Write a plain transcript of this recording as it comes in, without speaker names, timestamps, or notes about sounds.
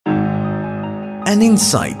An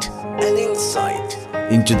insight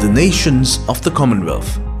into the nations of the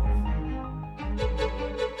Commonwealth.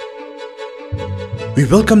 We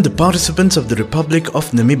welcome the participants of the Republic of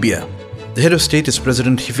Namibia. The head of state is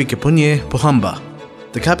President Hifikepunye Pohamba.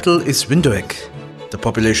 The capital is Windhoek. The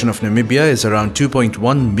population of Namibia is around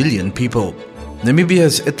 2.1 million people.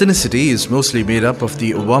 Namibia's ethnicity is mostly made up of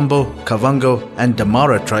the Ovambo, Kavango and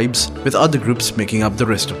Damara tribes, with other groups making up the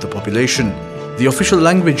rest of the population. The official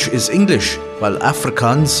language is English, while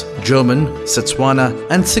Afrikaans, German, Setswana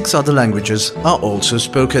and 6 other languages are also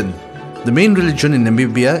spoken. The main religion in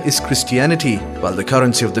Namibia is Christianity, while the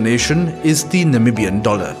currency of the nation is the Namibian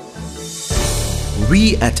dollar.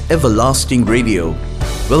 We at Everlasting Radio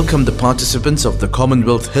welcome the participants of the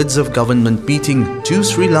Commonwealth Heads of Government meeting to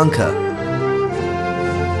Sri Lanka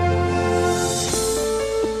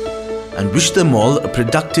and wish them all a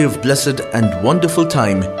productive, blessed and wonderful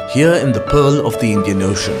time here in the Pearl of the Indian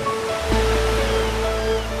Ocean.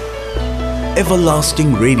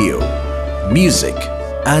 Everlasting Radio, music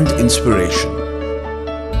and inspiration.